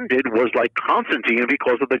they ended was like Constantine,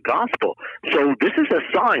 because of the gospel. So this is a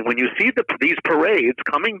sign. When you see these parades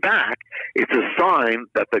coming back, it's a sign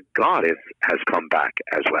that the goddess has come back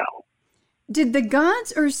as well. Did the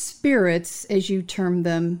gods or spirits, as you term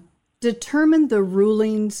them, determine the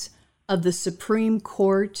rulings of the Supreme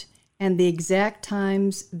Court and the exact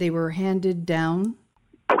times they were handed down?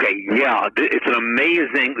 Okay, yeah, it's an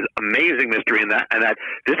amazing mystery, and that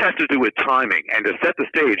this has to do with timing. And to set the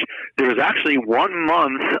stage, there was actually 1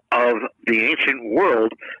 month of the ancient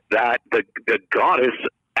world that the goddess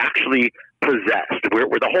actually possessed, where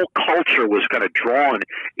the whole culture was kind of drawn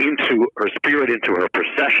into her spirit, into her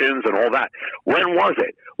processions and all that. When was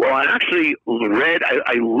it? Well, I actually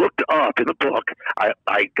I looked up in the book,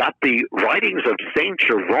 I got the writings of Saint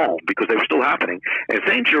Jerome, because they were still happening, and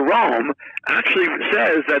Saint Jerome actually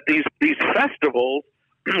says that these festivals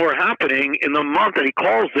were happening in the month, and he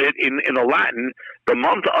calls it in the Latin, the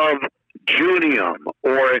month of Junium,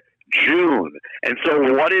 or June. And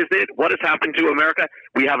so what is it? What has happened to America?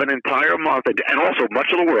 We have an entire month, and also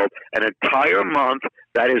much of the world, an entire month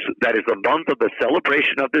that is the month of the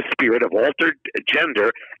celebration of the spirit of altered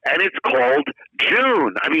gender, and it's called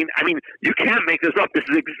June. I mean, you can't make this up. This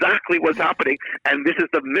is exactly what's happening, and this is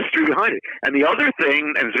the mystery behind it. And the other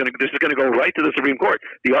thing, and this is going to go right to the Supreme Court,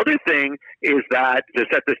 the other thing is that, to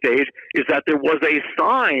set the stage, is that there was a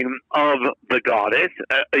sign of the goddess,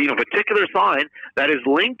 particular sign that is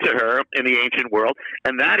linked to her in the ancient world,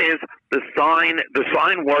 and that is the sign. The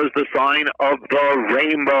sign was the sign of the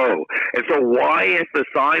rainbow. And so why has the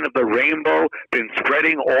sign of the rainbow been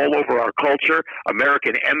spreading all over our culture?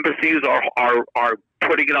 American embassies are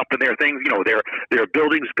putting it up in their things. You know, their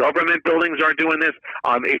buildings, government buildings are doing this.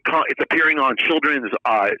 It's appearing on children's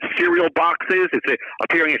cereal boxes. It's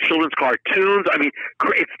appearing in children's cartoons. I mean,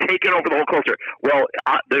 it's taken over the whole culture. Well,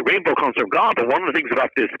 the rainbow comes from God, but one of the things about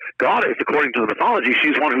this goddess, according to the mythology,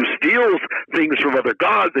 she's one who steals things from other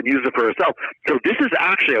gods and uses it for herself. So this is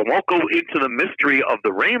actually, I won't go into the mystery of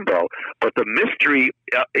the rainbow, but the mystery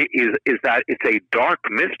is that it's a dark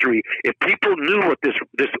mystery. If people knew what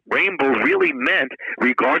this rainbow really meant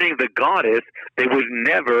regarding the goddess, they would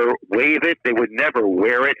never wave it, they would never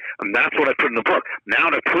wear it, and that's what I put in the book. Now,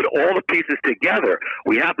 to put all the pieces together,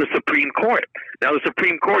 we have the Supreme Court. Now, the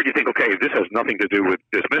Supreme Court, you think, okay, this has nothing to do with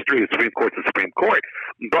this mystery, the Supreme Court's the Supreme Court,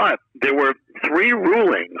 but there were 3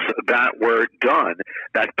 rulings that were done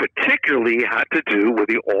that particularly had to do with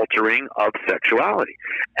the altering of sexuality.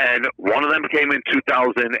 And one of them came in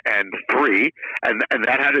 2003, and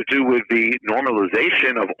that had to do with the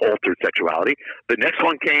normalization of altered sexuality. The next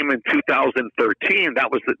one came in 2013.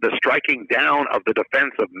 That was the striking down of the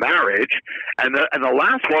defense of marriage. And the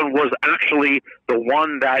last one was actually the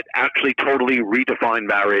one that actually totally redefined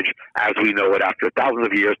marriage as we know it after thousands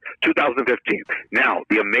of years, 2015. Now,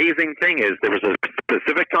 the amazing thing is there was a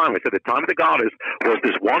specific time. I said the time of the goddess was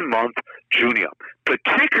this 1 month, Junium.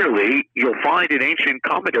 Particularly, you'll find in ancient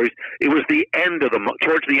commentaries, it was the end of the month.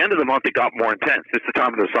 Towards the end of the month, it got more intense. It's the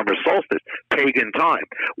time of the summer solstice, pagan time.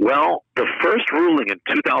 Well, the first ruling in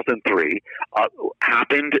 2003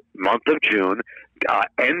 happened month of June,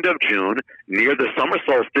 end of June, near the summer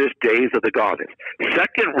solstice, days of the goddess.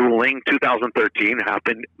 Second ruling, 2013,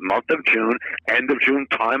 happened month of June, end of June,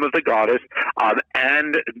 time of the goddess,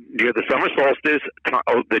 and near the summer solstice,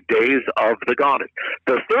 the days of the goddess.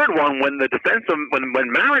 The third one, when the defense of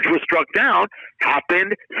when marriage was struck down,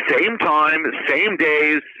 happened same time, same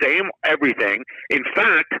days, same everything. In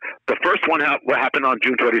fact, the first one happened on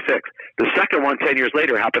June 26th. The second one, 10 years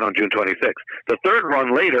later, happened on June 26th. The third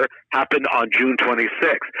one later happened on June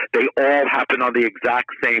 26th. They all happened on the exact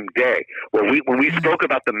same day. When we spoke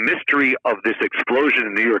about the mystery of this explosion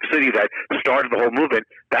in New York City that started the whole movement,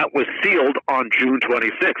 that was sealed on June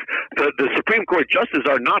 26th. The Supreme Court justices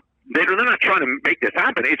are not they're not trying to make this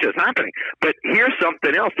happen. It's just happening. But here's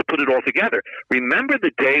something else to put it all together. Remember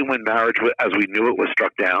the day when marriage, as we knew it, was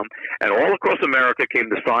struck down, and all across America came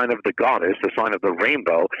the sign of the goddess, the sign of the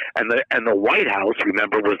rainbow, and the White House,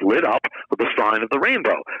 remember, was lit up with the sign of the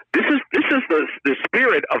rainbow. This is the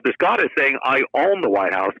spirit of this goddess saying, I own the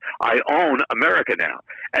White House. I own America now.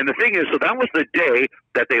 And the thing is, so that was the day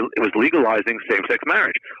that it was legalizing same-sex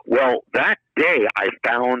marriage. Well, that day I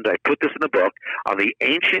put this in the book, on the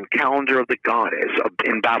ancient calendar of the goddess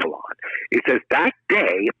in Babylon. It says that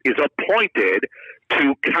day is appointed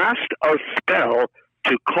to cast a spell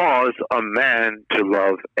to cause a man to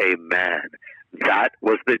love a man. That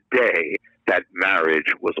was the day that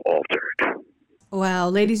marriage was altered. Wow.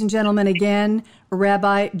 Ladies and gentlemen, again,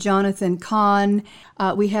 Rabbi Jonathan Cahn.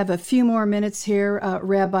 We have a few more minutes here,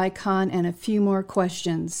 Rabbi Cahn, and a few more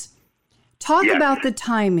questions. Talk about the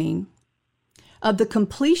timing of the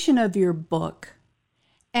completion of your book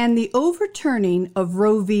and the overturning of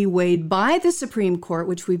Roe v. Wade by the Supreme Court,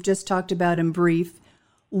 which we've just talked about in brief,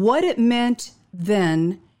 what it meant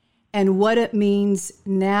then and what it means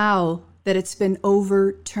now that it's been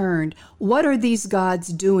overturned. What are these gods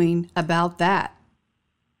doing about that?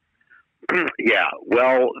 Yeah,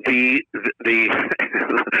 well, the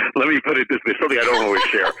let me put it this way, something I don't always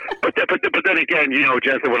share. But then again,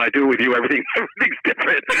 Jensen, when I do it with you, everything's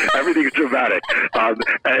different. Everything's dramatic,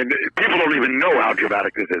 and people don't even know how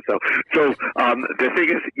dramatic this is. So the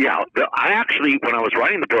thing is, I actually, when I was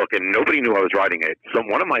writing the book, and nobody knew I was writing it,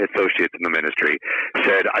 one of my associates in the ministry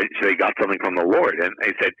said they got something from the Lord, and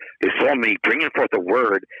they said they saw me bringing forth the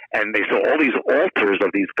word, and they saw all these altars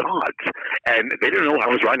of these gods, and they didn't know I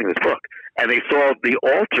was writing this book. And they saw the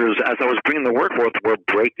altars, as I was bringing the word forth, were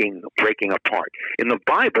breaking apart. In the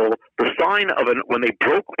Bible, the sign of when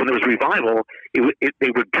there was revival, they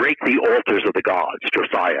would break the altars of the gods.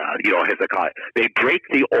 Josiah, Hezekiah, they break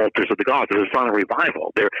the altars of the gods. It's a sign of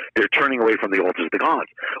revival. They're turning away from the altars of the gods.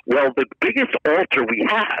 Well, the biggest altar we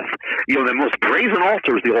have, the most brazen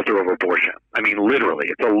altar is the altar of abortion. I mean, literally,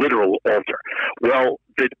 it's a literal altar. Well,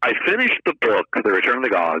 I finished the book, The Return of the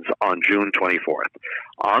Gods, on June 24th.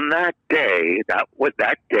 On that day,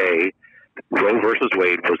 that day, Roe versus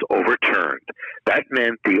Wade was overturned. That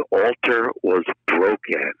meant the altar was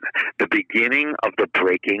broken. The beginning of the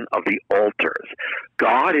breaking of the altars.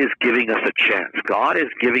 God is giving us a chance. God is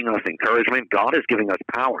giving us encouragement. God is giving us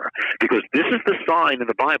power. Because this is the sign in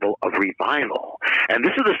the Bible of revival. And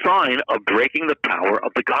this is the sign of breaking the power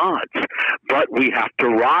of the gods. But we have to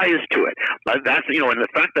rise to it. That's, and the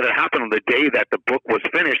fact that it happened on the day that the book was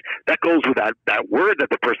finished, that goes with that word that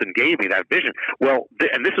the person gave me, that vision. Well,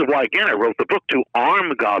 and this is why, again, I wrote the book, to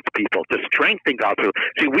arm God's people, to strengthen God's people.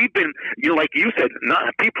 See, we've been, like you said,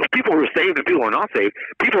 people who are saved and people who are not saved,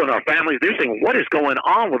 people in our families, they're saying, what is going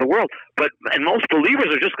on with the world? And most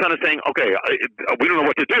believers are just kind of saying, okay, we don't know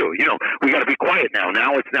what to do. We got to be quiet now.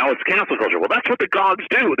 Now it's cancel culture. Well, that's what the gods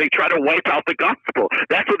do. They try to wipe out the gospel.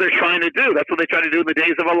 That's what they're trying to do. That's what they try to do in the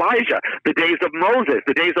days of Elijah, the days of Moses,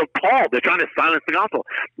 the days of Paul. They're trying to silence the gospel.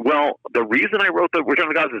 Well, the reason I wrote The Return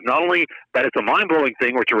of the Gods is not only that it's a mind-blowing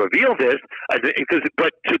thing or to reveal this,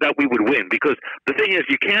 but so that we would win. Because the thing is,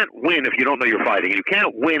 you can't win if you don't know you're fighting. You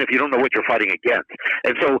can't win if you don't know what you're fighting against.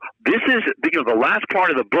 And so this is, the last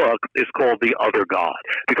part of the book is called The Other God.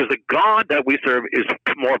 Because the God that we serve is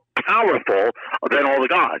more powerful than all the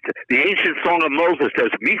gods. The ancient song of Moses says,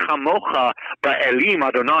 Mi chamocha ba'elim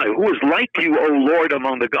Adonai, who is like you, O Lord,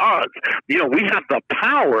 among the gods. We have the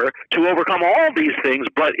power to overcome all these things,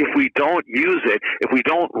 but if we don't use it, if we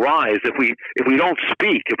don't rise, if we don't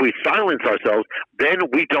speak, if we silence ourselves, then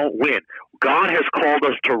we don't win. God has called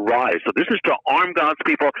us to rise. So this is to arm God's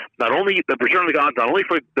people, not only the return of the gods, not only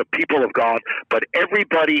for the people of God, but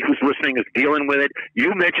everybody who's listening is dealing with it.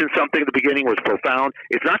 You mentioned something at the beginning was profound.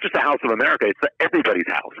 It's not just the house of America, it's everybody's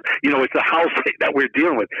house. It's the house that we're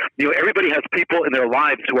dealing with. Everybody has people in their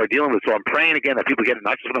lives who are dealing with. So I'm praying again that people get it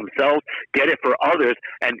not just for themselves, get it for others,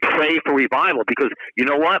 and pray for revival. Because you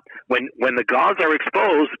know what? When the gods are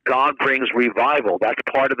exposed, God brings revival. That's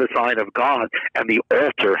part of the sign of God, and the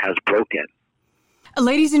altar has broken.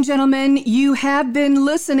 Ladies and gentlemen, you have been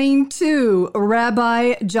listening to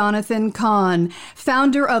Rabbi Jonathan Cahn,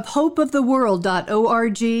 founder of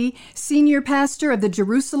hopeoftheworld.org, senior pastor of the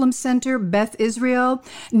Jerusalem Center, Beth Israel,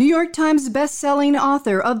 New York Times bestselling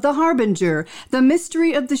author of The Harbinger, The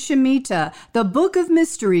Mystery of the Shemitah, The Book of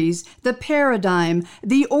Mysteries, The Paradigm,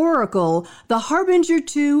 The Oracle, The Harbinger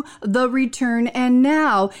 2, The Return, and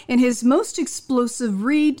now, in his most explosive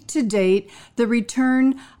read to date, The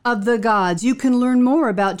Return of the Gods. You can learn more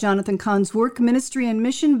about Jonathan Cahn's work, ministry, and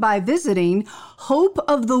mission by visiting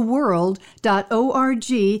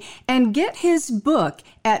hopeoftheworld.org and get his book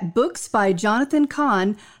at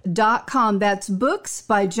booksbyjonathancahn.com. That's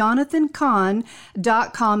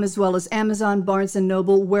booksbyjonathancahn.com, as well as Amazon, Barnes &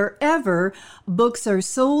 Noble. Wherever books are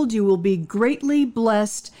sold, you will be greatly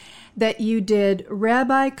blessed that you did.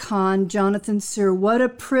 Rabbi Cahn, Jonathan, sir, what a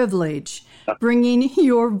privilege bringing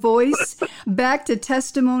your voice back to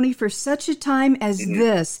testimony for such a time as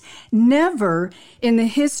this. Never in the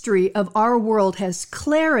history of our world has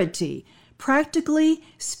clarity, practically,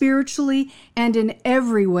 spiritually, and in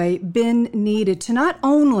every way been needed to not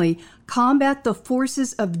only combat the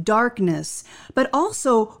forces of darkness, but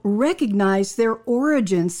also recognize their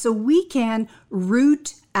origins so we can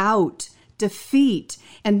root out, defeat,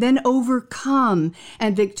 and then overcome,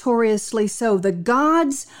 and victoriously so, the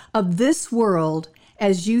gods of this world,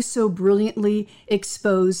 as you so brilliantly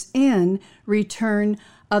expose in Return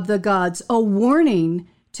of the Gods. A warning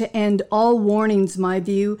to end all warnings, my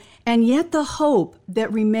view, and yet the hope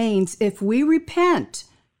that remains if we repent,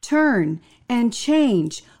 turn, and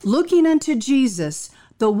change, looking unto Jesus,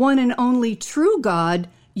 the one and only true God,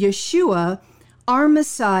 Yeshua, our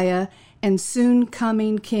Messiah, and soon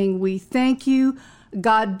coming King. We thank you.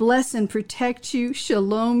 God bless and protect you.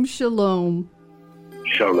 Shalom, shalom.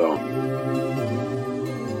 Shalom.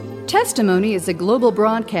 Testimony is a global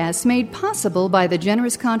broadcast made possible by the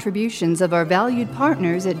generous contributions of our valued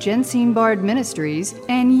partners at Jensine Bard Ministries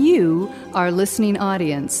and you, our listening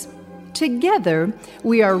audience. Together,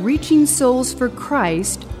 we are reaching souls for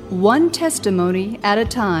Christ, one testimony at a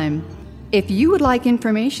time. If you would like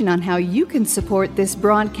information on how you can support this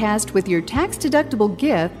broadcast with your tax-deductible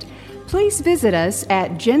gift, please visit us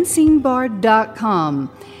at jensinebard.com.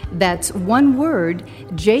 That's one word,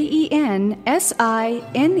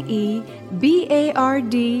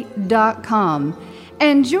 JENSINEBARD.com.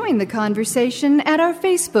 And join the conversation at our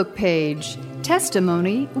Facebook page,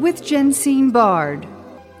 Testimony with Jensine Bard.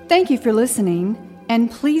 Thank you for listening,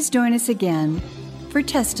 and please join us again for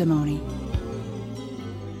Testimony.